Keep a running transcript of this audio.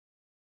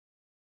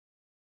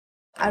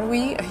Are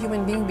we a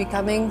human being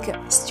becoming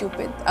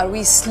stupid? Are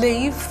we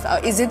slave?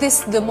 Is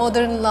this the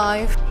modern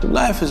life?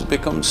 Life has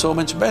become so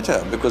much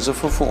better because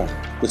of a phone.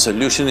 The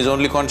solution is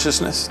only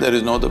consciousness, there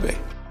is no other way.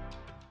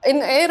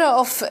 In the era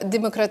of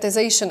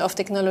democratization of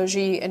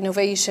technology,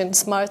 innovation,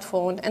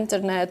 smartphone,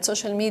 internet,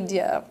 social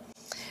media,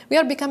 we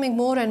are becoming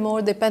more and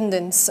more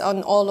dependent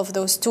on all of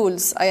those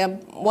tools. I am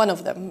one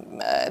of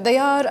them. They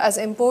are as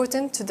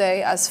important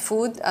today as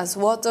food, as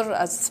water,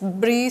 as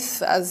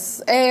breath,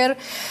 as air.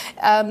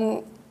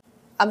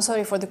 I'm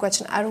sorry for the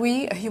question. Are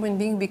we a human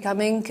being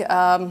becoming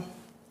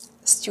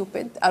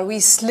stupid? Are we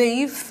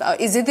slave?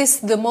 Is this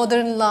the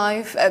modern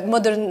life,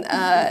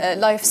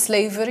 life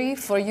slavery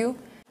for you?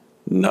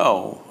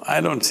 No,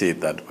 I don't see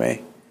it that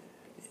way.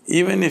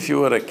 Even if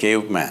you were a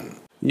caveman,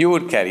 you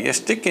would carry a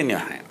stick in your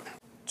hand.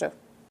 True.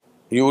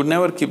 You would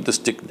never keep the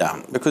stick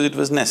down because it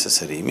was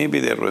necessary. Maybe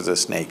there was a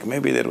snake,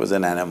 maybe there was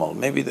an animal,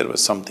 maybe there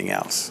was something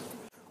else.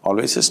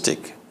 Always a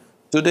stick.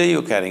 Today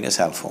you're carrying a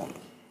cell phone.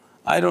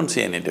 I don't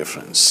see any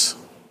difference.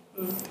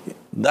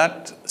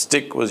 That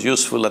stick was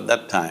useful at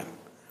that time.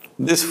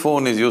 This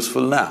phone is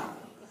useful now.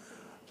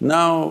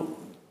 Now,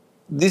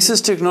 this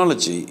is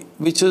technology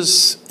which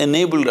has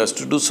enabled us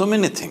to do so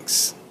many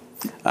things.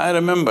 I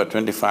remember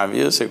 25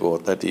 years ago,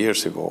 30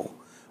 years ago,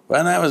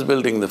 when I was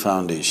building the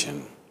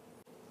foundation,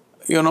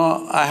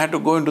 I had to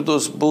go into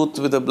those booths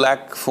with a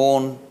black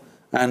phone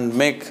and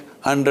make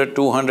 100,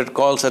 200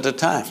 calls at a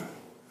time.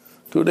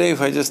 Today, if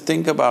I just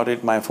think about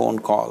it, my phone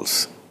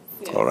calls,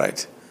 all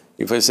right?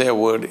 If I say a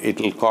word,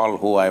 it'll call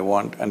who I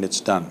want and it's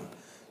done.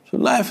 So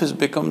life has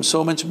become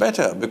so much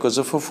better because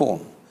of a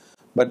phone.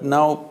 But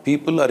now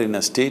people are in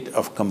a state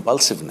of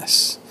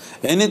compulsiveness.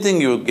 Anything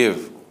you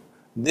give,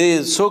 they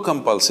are so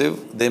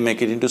compulsive, they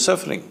make it into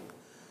suffering.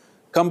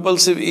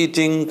 Compulsive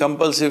eating,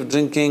 compulsive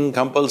drinking,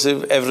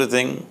 compulsive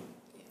everything.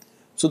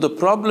 So the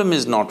problem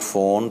is not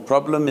phone,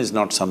 problem is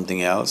not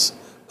something else,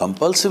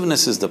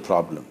 compulsiveness is the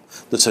problem.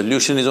 The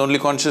solution is only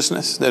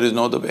consciousness, there is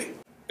no other way.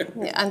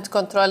 And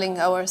controlling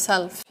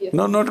ourselves.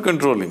 No, not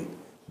controlling,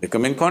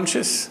 becoming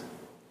conscious.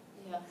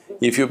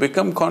 If you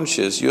become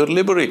conscious, you're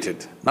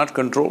liberated, not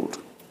controlled.